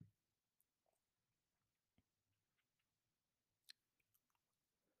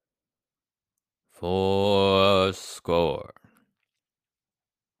"4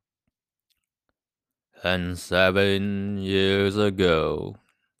 and 7 years ago,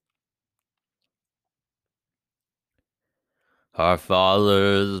 our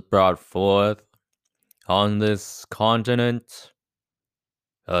fathers brought forth on this continent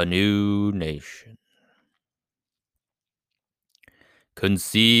a new nation,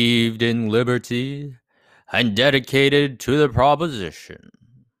 conceived in liberty and dedicated to the proposition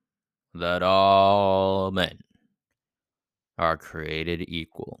that all men are created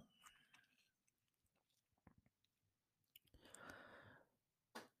equal.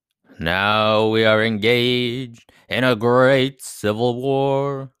 Now we are engaged in a great civil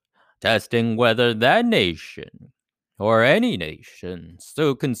war, testing whether that nation, or any nation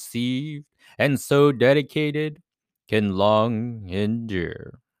so conceived and so dedicated, can long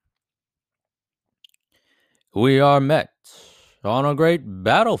endure. We are met on a great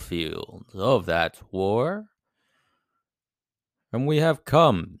battlefield of that war, and we have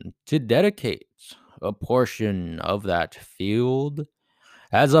come to dedicate a portion of that field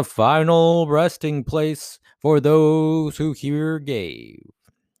as a final resting place for those who here gave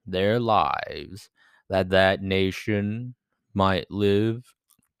their lives that that nation might live.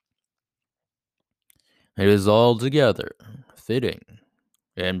 It is altogether fitting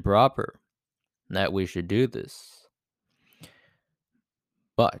and proper that we should do this.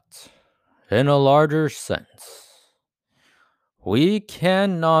 But in a larger sense, we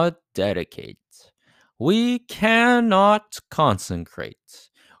cannot dedicate, we cannot consecrate,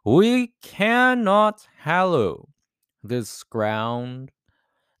 we cannot hallow this ground,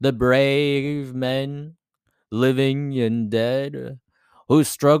 the brave men, living and dead, who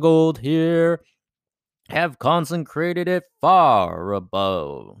struggled here, have consecrated it far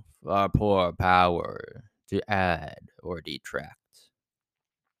above our poor power to add or detract.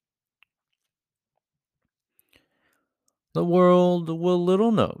 The world will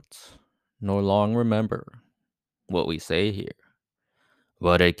little note nor long remember what we say here,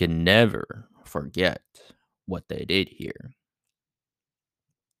 but it can never forget what they did here.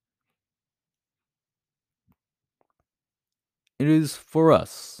 It is for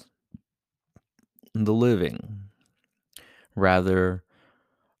us, the living, rather,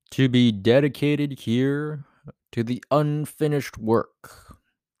 to be dedicated here to the unfinished work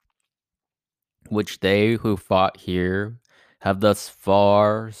which they who fought here have thus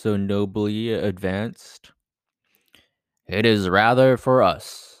far so nobly advanced. It is rather for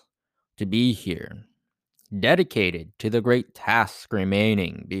us to be here, dedicated to the great task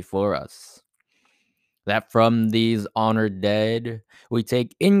remaining before us, that from these honored dead we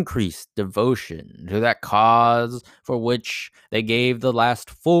take increased devotion to that cause for which they gave the last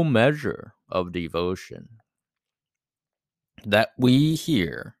full measure of devotion. That we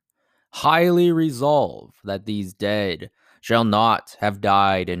here highly resolve that these dead shall not have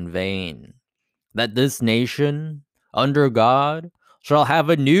died in vain, that this nation, under God, shall have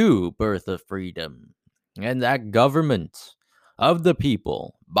a new birth of freedom, and that government of the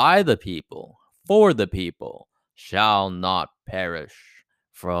people, by the people, for the people, shall not perish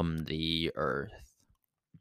from the earth.